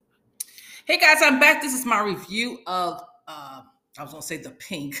Hey guys, I'm back. This is my review of I was gonna say the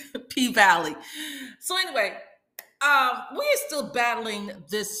Pink P Valley. So anyway, we are still battling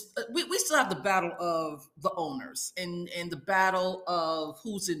this. We still have the battle of the owners and the battle of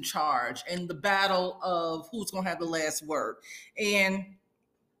who's in charge and the battle of who's gonna have the last word. And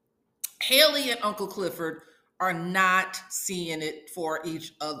Haley and Uncle Clifford are not seeing it for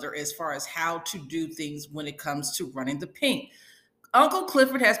each other as far as how to do things when it comes to running the Pink. Uncle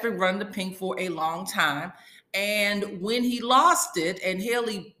Clifford has been running the Pink for a long time. And when he lost it and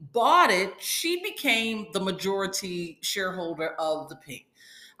Haley bought it, she became the majority shareholder of the Pink.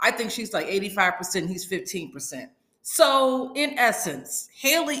 I think she's like 85%, he's 15%. So, in essence,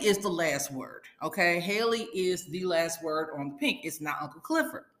 Haley is the last word. Okay. Haley is the last word on the Pink. It's not Uncle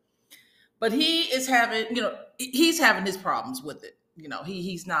Clifford. But he is having, he's having his problems with it.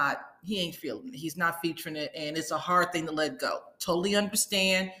 He ain't feeling it. He's not featuring it, and it's a hard thing to let go. Totally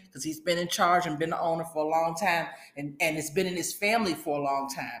understand because he's been in charge and been the owner for a long time, and it's been in his family for a long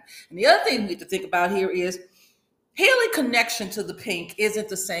time. And the other thing we have to think about here is Haley connection to the Pink isn't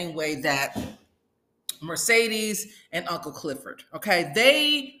the same way that Mercedes and Uncle Clifford. Okay,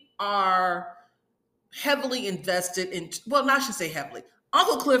 they are heavily invested in, well, not I should say heavily.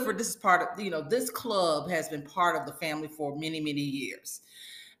 Uncle Clifford, this is part of, this club has been part of the family for many, many years.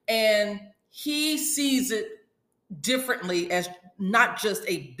 And he sees it differently as not just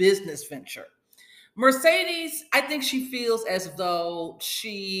a business venture. Mercedes, I think she feels as though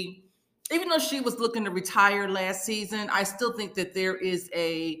even though she was looking to retire last season, I still think that there is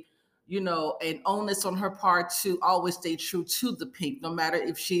an onus on her part to always stay true to the Pink, no matter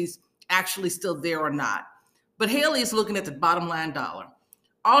if she's actually still there or not. But Haley is looking at the bottom line dollar.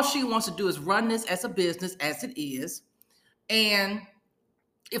 All she wants to do is run this as a business, as it is. And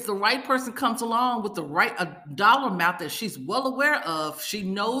if the right person comes along with the right dollar amount that she's well aware of, she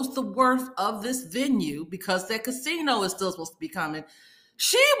knows the worth of this venue because that casino is still supposed to be coming,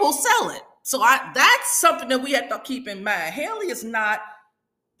 she will sell it. So that's something that we have to keep in mind. Haley is not,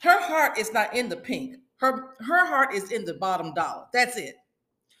 her heart is not in the Pink. Her heart is in the bottom dollar. That's it.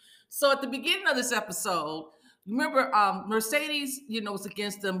 So at the beginning of this episode, remember Mercedes, was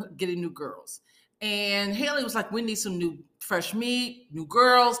against them getting new girls. And Haley was like, we need some new fresh meat, new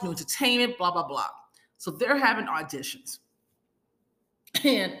girls, new entertainment, blah, blah, blah. So they're having auditions.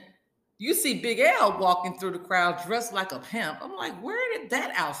 And you see Big L walking through the crowd dressed like a pimp. I'm like, where did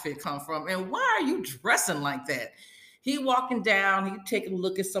that outfit come from? And why are you dressing like that? He walking down, he taking a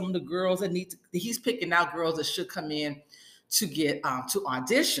look at some of the girls that he's picking out girls that should come in to get to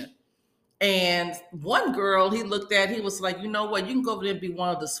audition. And one girl he looked at, he was like, you know what, you can go over there and be one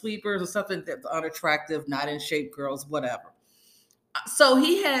of the sweepers or something, that's unattractive, not in shape girls, whatever. So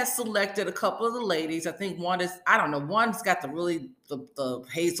he has selected a couple of the ladies. I think one is, I don't know, one's got the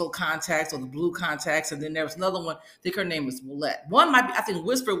hazel contacts or the blue contacts. And then there was another one, I think her name was Roulette. One might be, I think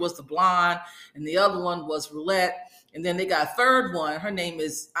Whisper was the blonde and the other one was Roulette. And then they got a third one. Her name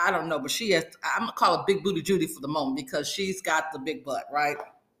is, I don't know, but she has, I'm going to call her Big Booty Judy for the moment because she's got the big butt, right?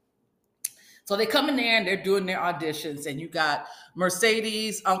 So they come in there and they're doing their auditions, and you got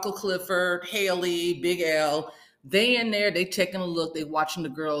Mercedes, Uncle Clifford, Haley, Big L. They in there, they taking a look, they watching the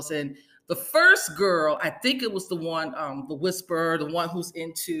girls. And the first girl, I think it was the one, the Whisperer, the one who's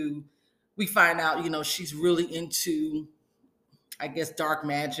into, we find out, she's really into, I guess, dark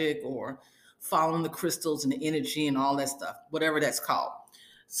magic or following the crystals and the energy and all that stuff, whatever that's called.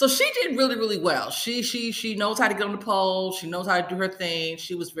 So she did really, really well. She knows how to get on the pole. She knows how to do her thing.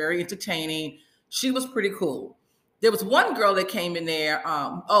 She was very entertaining. She was pretty cool. There was one girl that came in there.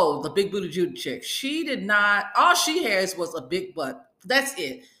 The Big Booty Judy chick. She did not. All she has was a big butt. That's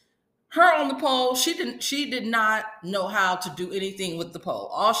it. Her on the pole. She did not know how to do anything with the pole.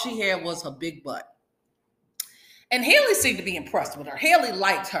 All she had was her big butt. And Haley seemed to be impressed with her. Haley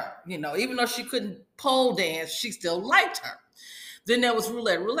liked her. Even though she couldn't pole dance, she still liked her. Then there was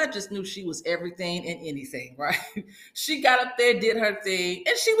Roulette. Roulette just knew she was everything and anything, right? She got up there, did her thing,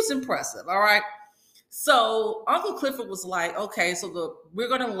 and she was impressive, all right? So Uncle Clifford was like, okay, so we're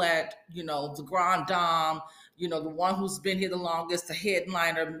going to let, the Grand Dame, the one who's been here the longest, the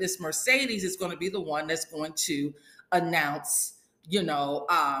headliner, Miss Mercedes is going to be the one that's going to announce,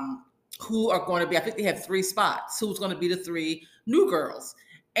 who are going to be, I think they have 3 spots, who's going to be the 3 new girls.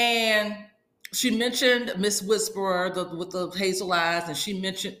 And she mentioned Miss Whisperer with the hazel eyes, and she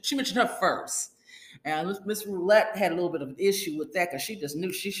mentioned her first. And Miss Roulette had a little bit of an issue with that because she just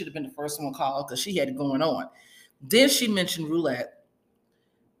knew she should have been the first one called because she had it going on. Then she mentioned Roulette.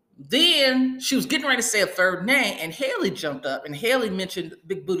 Then she was getting ready to say a third name, and Haley jumped up, and Haley mentioned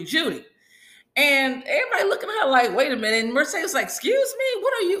Big Booty Judy. And everybody looking at her like, wait a minute. And Mercedes was like, excuse me,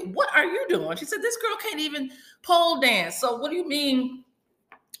 what are you doing? She said, this girl can't even pole dance. So what do you mean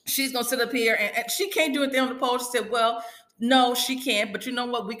she's gonna sit up here and she can't do anything on the pole? She said, well, no, she can't. But you know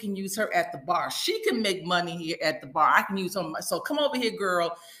what? We can use her at the bar. She can make money here at the bar. I can use her. So come over here,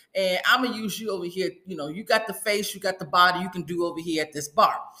 girl, and I'm gonna use you over here. You know, you got the face, you got the body. You can do over here at this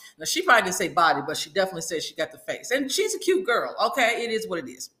bar. Now she probably didn't say body, but she definitely said she got the face, and she's a cute girl. Okay, it is what it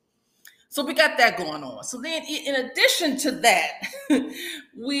is. So we got that going on. So then, in addition to that,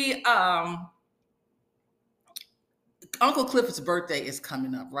 we Uncle Clifford's birthday is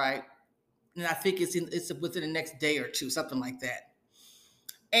coming up, right? And I think it's within the next day or two, something like that.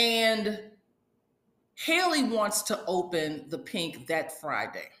 And Haley wants to open the Pink that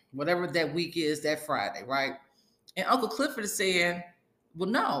Friday, whatever that week is, that Friday, right? And Uncle Clifford is saying, well,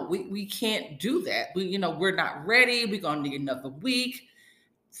 no, we can't do that. We're not ready. We're gonna need another week.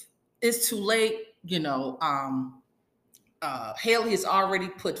 It's too late. Haley has already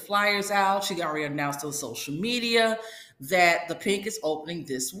put flyers out. She already announced on social media that the Pink is opening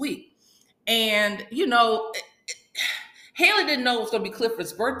this week. And, Haley didn't know it was going to be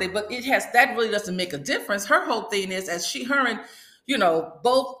Clifford's birthday, but that really doesn't make a difference. Her whole thing is, both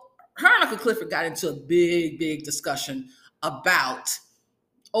her and Uncle Clifford got into a big, big discussion about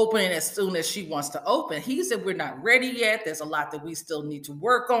opening as soon as she wants to open. He said, we're not ready yet. There's a lot that we still need to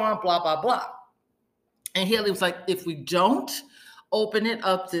work on, blah, blah, blah. And Haley was like, if we don't open it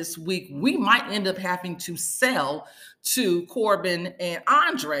up this week, we might end up having to sell to Corbin and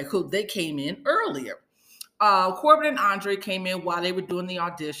Andre, who they came in earlier. Corbin and Andre came in while they were doing the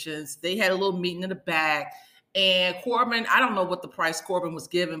auditions. They had a little meeting in the back. And Corbin, I don't know what the price Corbin was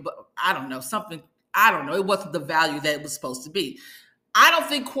given, but I don't know, it wasn't the value that it was supposed to be. I don't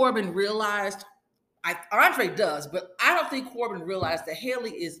think Corbin realized, Andre does, but I don't think Corbin realized that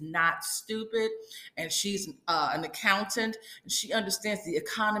Haley is not stupid, and she's an accountant, and she understands the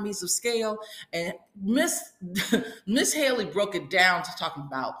economies of scale. And Miss Haley broke it down to talking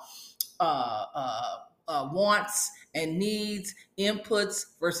about wants and needs, inputs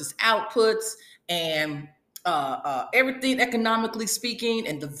versus outputs, and everything economically speaking,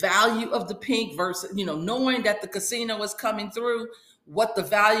 and the value of the Pink versus, knowing that the casino is coming through, what the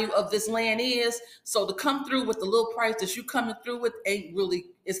value of this land is. So to come through with the little price that you coming through with ain't really,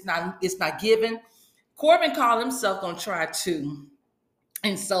 it's not given. Corbin called himself gonna try to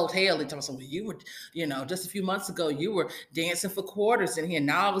insult Haley. So you were, just a few months ago, you were dancing for quarters in here.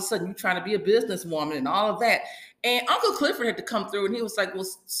 Now all of a sudden you're trying to be a businesswoman and all of that. And Uncle Clifford had to come through and he was like, well,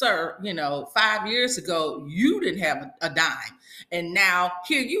 sir, 5 years ago, you didn't have a dime. And now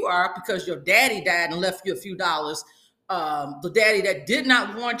here you are because your daddy died and left you a few dollars. The daddy that did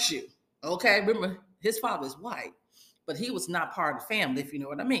not want you. Okay. Remember, his father is white, but he was not part of the family, if you know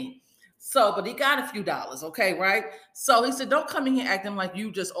what I mean. So, but he got a few dollars. Okay. Right. So he said, don't come in here acting like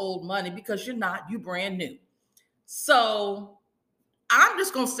you just owed money, because you're not, you brand new. So I'm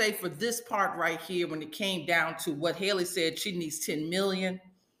just going to say for this part right here, when it came down to what Haley said, she needs 10 million.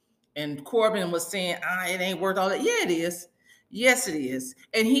 And Corbin was saying, it ain't worth all that. Yeah, it is. Yes, it is.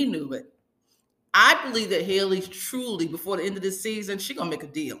 And he knew it. I believe that Haley truly, before the end of this season, she's going to make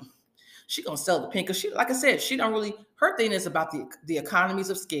a deal. She's going to sell the Pink. Because she, like I said, she don't really, her thing is about the economies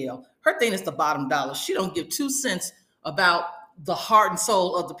of scale. Her thing is the bottom dollar. She don't give 2 cents about the heart and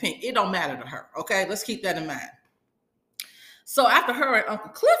soul of the Pink. It don't matter to her. Okay, let's keep that in mind. So after her and Uncle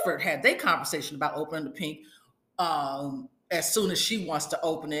Clifford had their conversation about opening the Pink, as soon as she wants to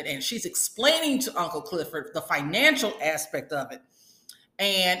open it, and she's explaining to Uncle Clifford the financial aspect of it.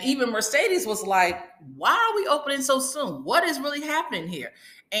 And even Mercedes was like, why are we opening so soon? What is really happening here?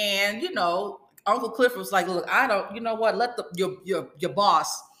 And, Uncle Clifford was like, look, I don't, let your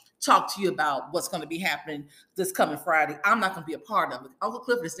boss talk to you about what's going to be happening this coming Friday. I'm not going to be a part of it. Uncle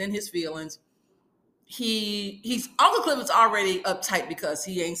Clifford is in his feelings. Uncle Clifford's already uptight because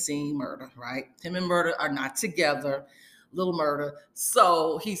he ain't seen Murder, right? Him and Murder are not together. Little Murder.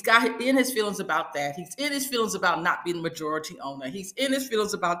 So he's got in his feelings about that. He's in his feelings about not being the majority owner. He's in his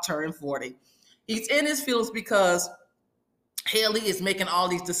feelings about turning 40. He's in his feelings because Haley is making all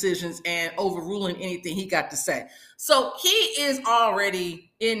these decisions and overruling anything he got to say. So he is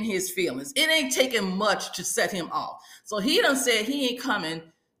already in his feelings. It ain't taking much to set him off. So he done said he ain't coming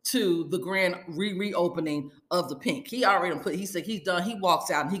to the grand reopening of the Pink. He already he said he's done. He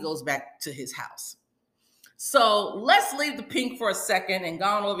walks out and he goes back to his house. So let's leave the Pink for a second and go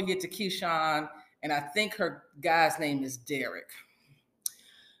on over here to Keyshawn. And I think her guy's name is Derek.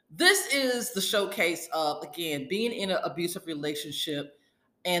 This is the showcase of, again, being in an abusive relationship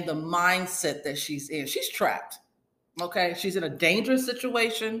and the mindset that she's in. She's trapped. Okay. She's in a dangerous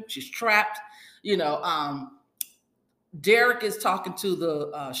situation. She's trapped. You know, Derek is talking to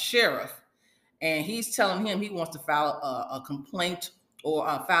the sheriff, and he's telling him he wants to file a complaint or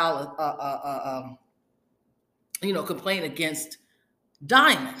file complaint against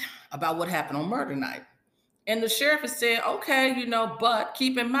Diamond about what happened on murder night. And the sheriff is saying, okay, but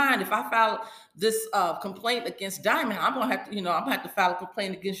keep in mind, if I file this complaint against Diamond, I'm gonna have to, I'm gonna have to file a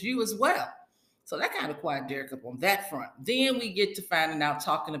complaint against you as well. So that kind of quiet Derek up on that front. Then we get to finding out,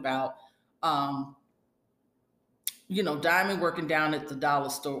 talking about, Diamond working down at the dollar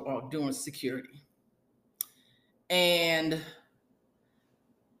store or doing security. And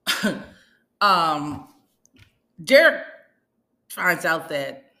Derek finds out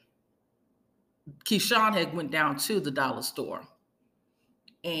that Keyshawn had went down to the dollar store.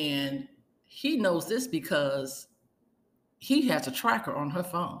 And he knows this because he has a tracker on her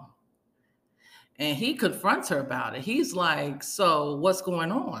phone. And he confronts her about it. He's like, so what's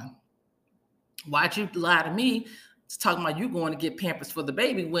going on? Why'd you lie to me? It's talking about you going to get Pampers for the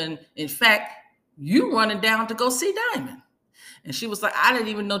baby when, in fact, you running down to go see Diamond. And she was like, I didn't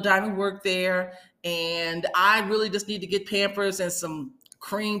even know Diamond worked there. And I really just need to get Pampers and some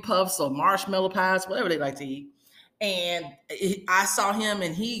cream puffs or marshmallow pies, whatever they like to eat. And I saw him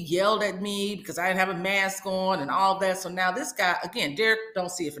and he yelled at me because I didn't have a mask on and all that. So now this guy, again, Derek don't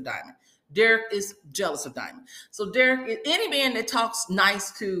see it for Diamond. Derek is jealous of Diamond. So Derek, any man that talks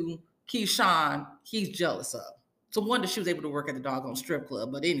nice to Keyshawn, he's jealous of. So wonder she was able to work at the doggone strip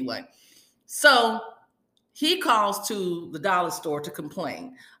club. But anyway, so he calls to the dollar store to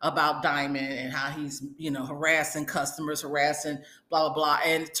complain about Diamond and how he's, harassing customers, harassing blah, blah, blah.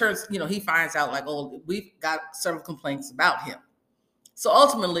 And it turns, he finds out like, oh, we've got several complaints about him. So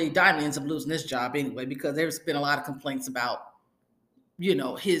ultimately, Diamond ends up losing his job anyway, because there's been a lot of complaints about,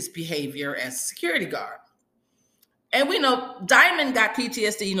 his behavior as a security guard. And we know Diamond got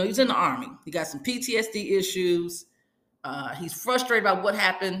PTSD. He's in the Army. He got some PTSD issues. He's frustrated about what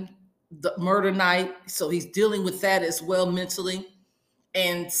happened the murder night. So he's dealing with that as well mentally.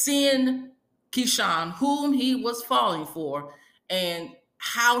 And seeing Keyshawn, whom he was falling for, and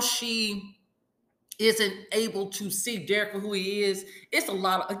how she isn't able to see Derek for who he is, it's a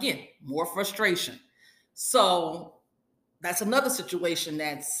lot of, again, more frustration. So that's another situation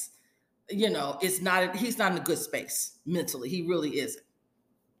that's, he's not in a good space mentally. He really isn't.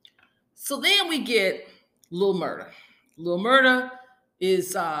 So then we get Lil Murda. Lil Murda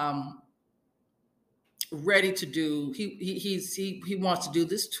is ready to do, he wants to do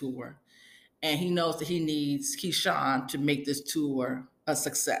this tour, and he knows that he needs Keyshawn to make this tour a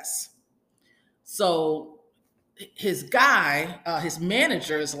success. So his guy, his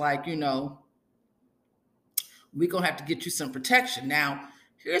manager is like, we're going to have to get you some protection. Now,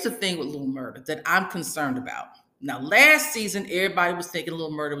 here's the thing with Lil Murda that I'm concerned about. Now, last season, everybody was thinking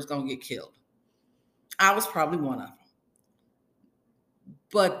Lil Murda was going to get killed. I was probably one of them.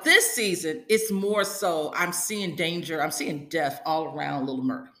 But this season, it's more so I'm seeing danger. I'm seeing death all around Lil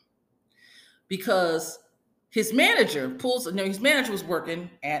Murda. Because his manager his manager was working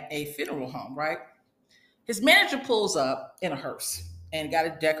at a funeral home, right? His manager pulls up in a hearse and got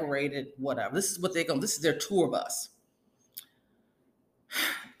it decorated, whatever. This is their tour bus.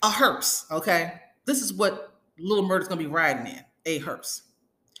 A hearse, okay? This is what Lil Murda's gonna be riding in, a hearse.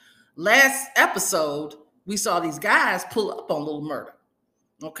 Last episode, we saw these guys pull up on Lil Murda.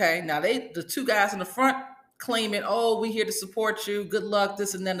 Okay, now the two guys in the front claiming, oh, we here to support you, good luck,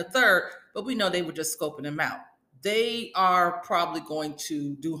 this and then the third, but we know they were just scoping him out. They are probably going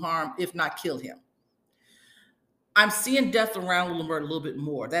to do harm, if not kill him. I'm seeing death around Lil Murda a little bit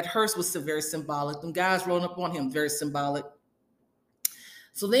more. That hearse was very symbolic. Them guys rolling up on him, very symbolic.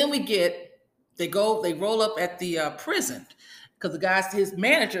 So then they roll up at the prison, because his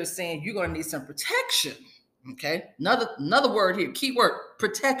manager is saying, you're going to need some protection. Okay, another word here, key word,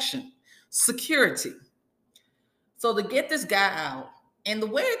 protection, security. So to get this guy out, and the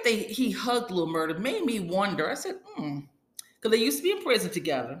way that he hugged Lil Murda made me wonder. I said, because they used to be in prison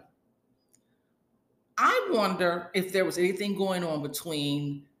together. I wonder if there was anything going on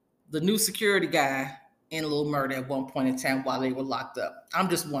between the new security guy and Lil Murda at one point in time while they were locked up. I'm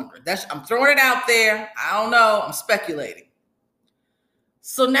just wondering. I'm throwing it out there. I don't know. I'm speculating.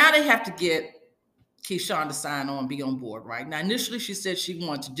 So now they have to get Keyshawn to sign on and be on board, right? Now, initially she said she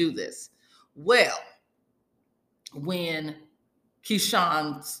wanted to do this. Well, when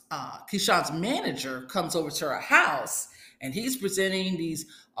Keyshawn's manager comes over to her house and he's presenting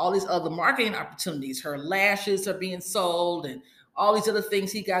all these other marketing opportunities, her lashes are being sold and all these other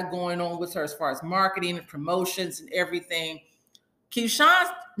things he got going on with her as far as marketing and promotions and everything. Here's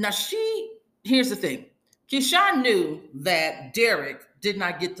the thing. Keyshawn knew that Derek did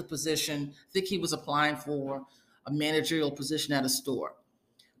not get the position. I think he was applying for a managerial position at a store.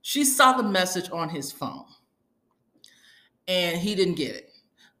 She saw the message on his phone and he didn't get it.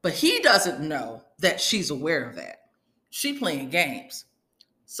 But he doesn't know that she's aware of that. She playing games.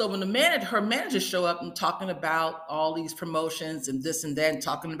 So when her manager show up and talking about all these promotions and this and that and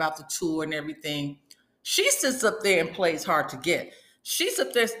talking about the tour and everything, she sits up there and plays hard to get. She's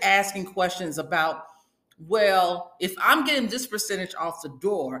up there asking questions about, well, if I'm getting this percentage off the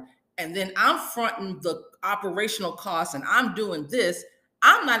door and then I'm fronting the operational costs and I'm doing this,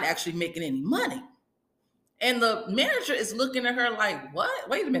 I'm not actually making any money. And the manager is looking at her like, what?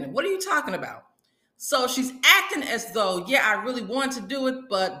 Wait a minute, what are you talking about? So she's acting as though, yeah, I really want to do it,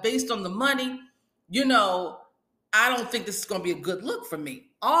 but based on the money, I don't think this is going to be a good look for me.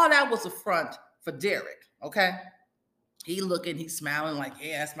 All that was a front for Derek, okay? He's smiling like,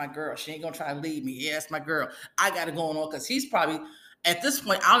 yeah, that's my girl. She ain't going to try to leave me. Yeah, that's my girl. I got it going on because he's probably, at this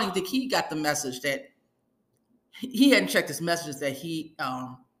point, I don't even think he got the message that, he hadn't checked his messages that he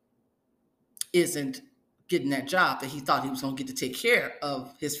isn't getting that job that he thought he was going to get to take care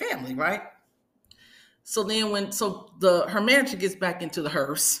of his family, right? So then her manager gets back into the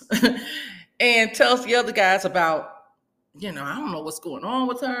hearse and tells the other guys about, I don't know what's going on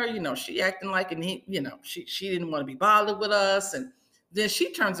with her. She acting like, and he, she didn't want to be bothered with us. And then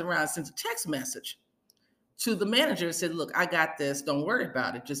she turns around and sends a text message to the manager and said, look, I got this. Don't worry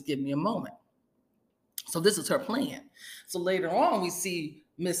about it. Just give me a moment. So this is her plan. So later on, we see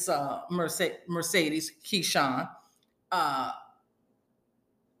Miss Mercedes Keyshawn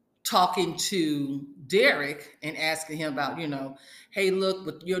talking to Derek and asking him about, hey, look,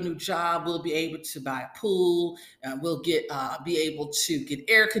 with your new job, we'll be able to buy a pool, and we'll be able to get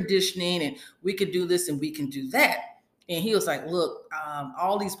air conditioning, and we can do this and we can do that. And he was like, look,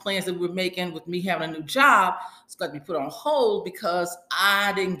 all these plans that we're making with me having a new job, it's got to be put on hold because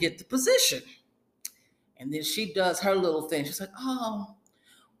I didn't get the position. And then she does her little thing. She's like, oh,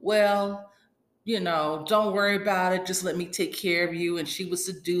 well, don't worry about it. Just let me take care of you. And she was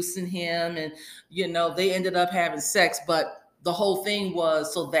seducing him and, they ended up having sex. But the whole thing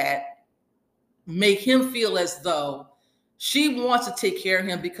was so that make him feel as though she wants to take care of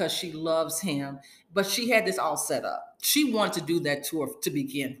him because she loves him. But she had this all set up. She wanted to do that tour to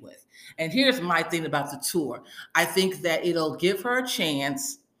begin with. And here's my thing about the tour. I think that it'll give her a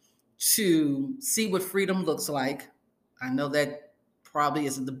chance to see what freedom looks like. I know that probably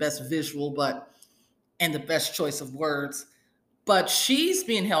isn't the best visual, and the best choice of words, but she's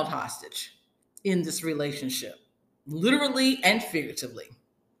being held hostage in this relationship, literally and figuratively.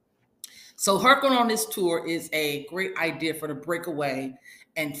 So her going on this tour is a great idea for her to break away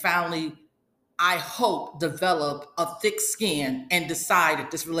and finally, I hope, develop a thick skin and decide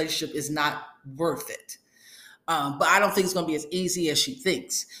that this relationship is not worth it. But I don't think it's going to be as easy as she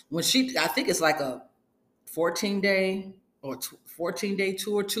thinks. I think it's like a 14-day or 14-day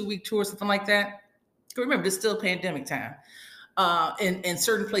tour, 2-week tour, something like that. Remember, this is still pandemic time. And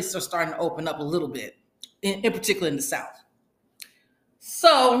certain places are starting to open up a little bit, in particular in the South.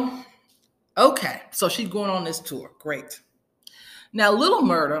 So, okay. So she's going on this tour. Great. Now, Little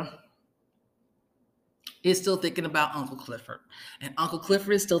Murda is still thinking about Uncle Clifford. And Uncle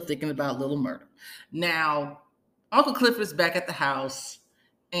Clifford is still thinking about Little Murda. Now, Uncle Clifford is back at the house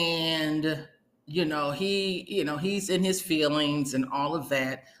and, he's in his feelings and all of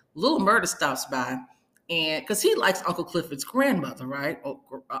that. Little Murda stops by and because he likes Uncle Clifford's grandmother, right?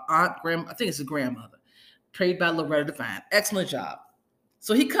 I think it's his grandmother, played by Loretta Devine. Excellent job.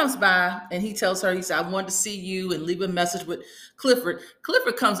 So he comes by and he tells her, he said, I wanted to see you and leave a message with Clifford.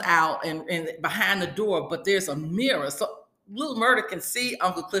 Clifford comes out and behind the door, but there's a mirror. So Little Murda can see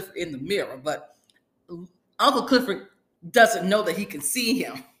Uncle Clifford in the mirror, but Uncle Clifford doesn't know that he can see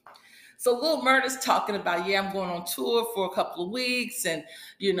him. So Little Murda's talking about, yeah, I'm going on tour for a couple of weeks. And,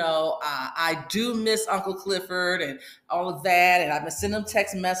 I do miss Uncle Clifford and all of that. And I've been sending him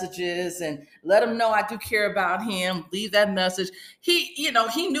text messages and let him know I do care about him. Leave that message. He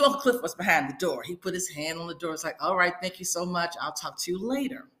knew Uncle Clifford was behind the door. He put his hand on the door. It's like, all right, thank you so much. I'll talk to you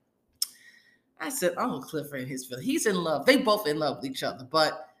later. I said, Uncle Clifford and his feelings. He's in love. They both in love with each other.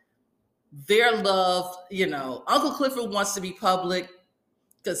 But their love, Uncle Clifford wants to be public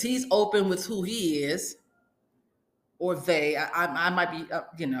because he's open with who he is, or they. I might be,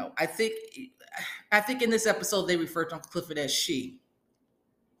 I think in this episode they refer to Uncle Clifford as she.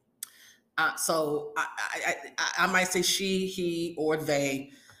 So I might say she, he, or they.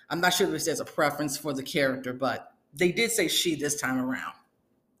 I'm not sure if there's a preference for the character, but they did say she this time around.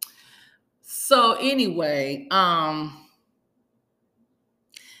 So anyway,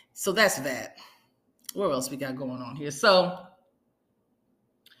 so that's that. What else we got going on here? So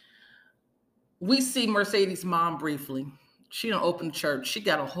we see Mercedes' mom briefly. She don't open the church. She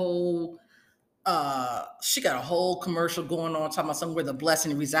got a whole commercial going on talking about something where the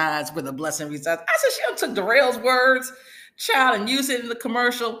blessing resides, where the blessing resides. I said she done took Darrell's words, child, and used it in the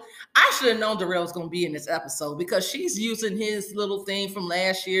commercial. I should have known Darrell was going to be in this episode because she's using his little thing from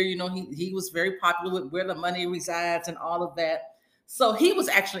last year. You know, he was very popular with where the money resides and all of that. So he was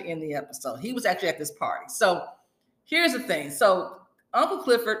actually in the episode. He was actually at this party. So here's the thing. So Uncle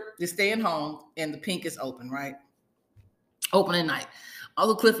Clifford is staying home and the pink is open, right? Opening night.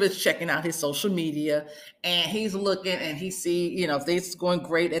 Uncle Clifford is checking out his social media and he's looking and he see, you know, things is going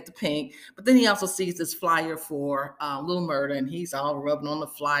great at the pink, but then he also sees this flyer for Little Murder and he's all rubbing on the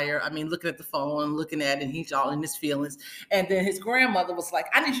flyer. I mean, looking at the phone, looking at it, and he's all in his feelings. And then his grandmother was like,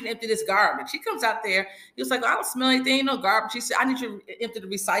 I need you to empty this garbage. He comes out there. He was like, I don't smell anything, no garbage. He said, I need you to empty the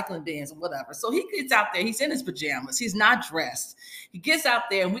recycling bins or whatever. So he gets out there. He's in his pajamas. He's not dressed. He gets out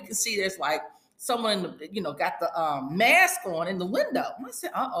there and we can see there's like someone, you know, got the mask on in the window. I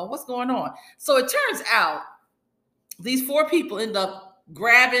said, what's going on? So it turns out these four people end up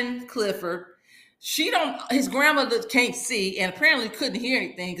grabbing Clifford. His grandmother can't see and apparently couldn't hear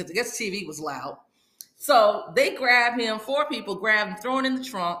anything because I guess TV was loud. So they grab him, four people grab him, throw him in the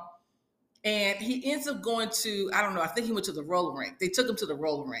trunk, and he ends up going to, I don't know, I think he went to the roller rink. They took him to the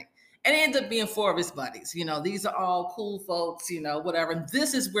roller rink. And it ended up being four of his buddies. You know, these are all cool folks, you know, whatever. And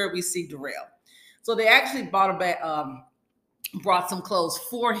this is where we see Darrell. So they actually brought some clothes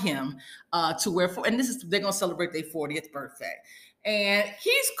for him to wear for, and they're gonna celebrate their 40th birthday. And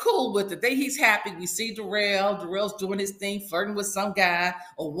he's cool with it. He's happy. We see Darrell. Darrell's doing his thing, flirting with some guy,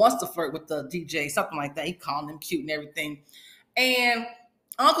 or wants to flirt with the DJ, something like that. He calling him cute and everything. And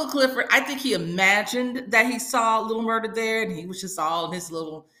Uncle Clifford, I think he imagined that he saw Little Murder there, and he was just all in his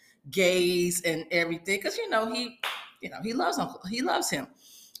little gaze and everything, because he loves him.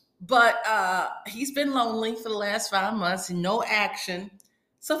 But he's been lonely for the last 5 months, no action.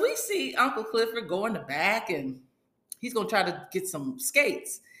 So we see Uncle Clifford go in the back and he's going to try to get some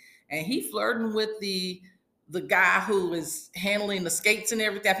skates. And he flirting with the guy who is handling the skates and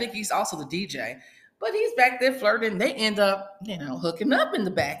everything. I think he's also the DJ. But he's back there flirting. They end up, hooking up in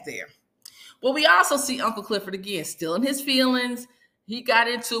the back there. Well, we also see Uncle Clifford again, still in his feelings. He got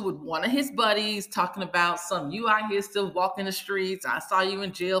into it with one of his buddies talking about you out here still walking the streets. I saw you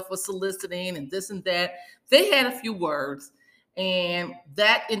in jail for soliciting and this and that. They had a few words. And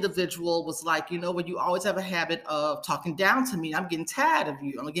that individual was like, when you always have a habit of talking down to me, I'm getting tired of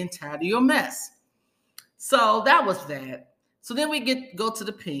you. I'm getting tired of your mess. So that was that. So then we go to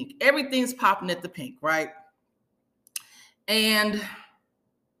the pink. Everything's popping at the pink, right? And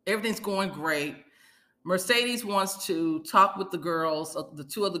everything's going great. Mercedes wants to talk with the girls, the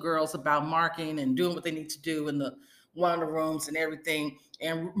two other girls, about marking and doing what they need to do in one of the rooms and everything.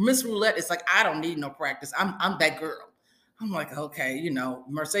 And Miss Roulette is like, I don't need no practice. I'm that girl. I'm like, okay,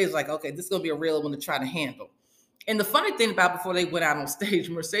 Mercedes is like, okay, this is gonna be a real one to try to handle. And the funny thing about before they went out on stage,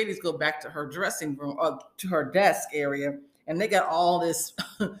 Mercedes go back to her dressing room or to her desk area, and they got all this,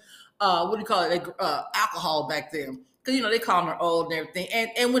 what do you call it, alcohol back there. Because, they call her old and everything.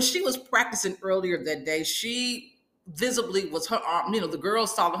 And when she was practicing earlier that day, she visibly was her arm, the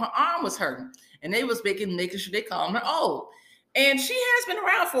girls saw that her arm was hurting. And they was making sure they called her old. And she has been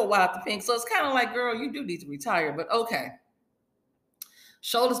around for a while at the pink. So it's kind of like, girl, you do need to retire. But okay.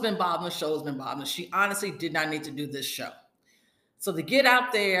 Shoulder's been bothering her. She honestly did not need to do this show. So they get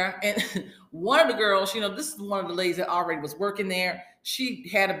out there, and one of the girls, this is one of the ladies that already was working there. She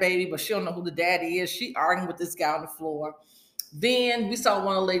had a baby, but she don't know who the daddy is. She arguing with this guy on the floor. Then we saw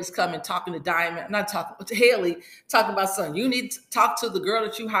one of the ladies come and talking to Haley, talking about something. You need to talk to the girl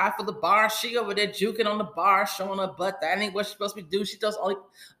that you hired for the bar. She over there juking on the bar, showing her butt. That ain't what she's supposed to be doing. She's just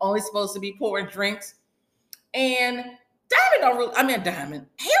only supposed to be pouring drinks. And Haley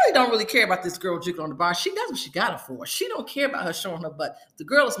don't really care about this girl juking on the bar. She does what she got her for. She don't care about her showing her butt. The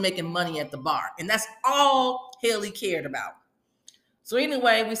girl is making money at the bar, and that's all Haley cared about. So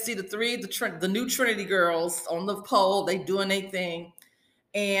anyway, we see the new Trinity girls on the pole. They doing their thing,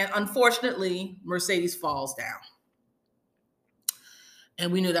 and unfortunately, Mercedes falls down,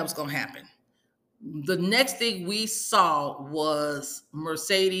 and we knew that was going to happen. The next thing we saw was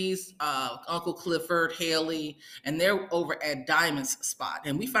Mercedes, Uncle Clifford, Haley, and they're over at Diamond's spot.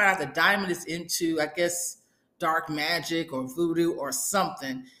 And we find out that Diamond is into, I guess, dark magic or voodoo or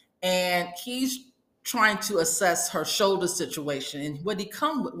something. And he's trying to assess her shoulder situation. And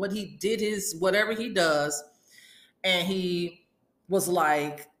whatever he does, and he was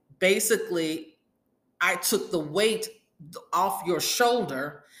like, basically, I took the weight off your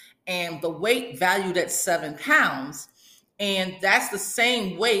shoulder, and the weight valued at 7 pounds. And that's the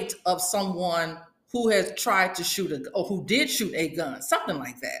same weight of someone who has tried to or who did shoot a gun, something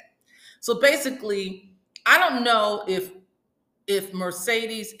like that. So basically, I don't know if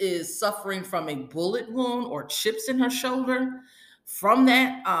Mercedes is suffering from a bullet wound or chips in her shoulder from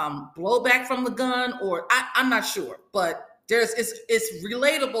that blowback from the gun, or I'm not sure, but it's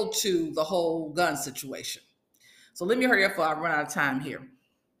relatable to the whole gun situation. So let me hurry up before I run out of time here.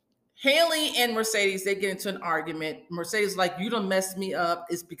 Haley and Mercedes, they get into an argument. Mercedes like, you done messed me up.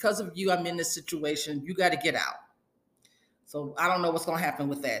 It's because of you I'm in this situation. You got to get out. So I don't know what's going to happen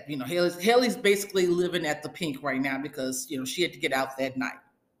with that. Haley's basically living at the Pink right now because, she had to get out that night.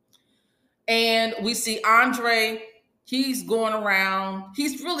 And we see Andre, he's going around.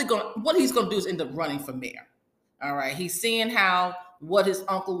 What he's going to do is end up running for mayor. All right. He's seeing what his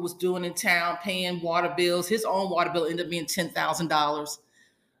uncle was doing in town, paying water bills. His own water bill ended up being $10,000.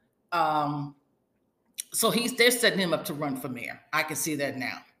 So they're setting him up to run for mayor. I can see that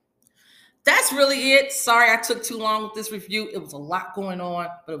now. That's really it. Sorry I took too long with this review. It was a lot going on,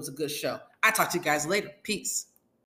 but it was a good show. I'll talk to you guys later. Peace.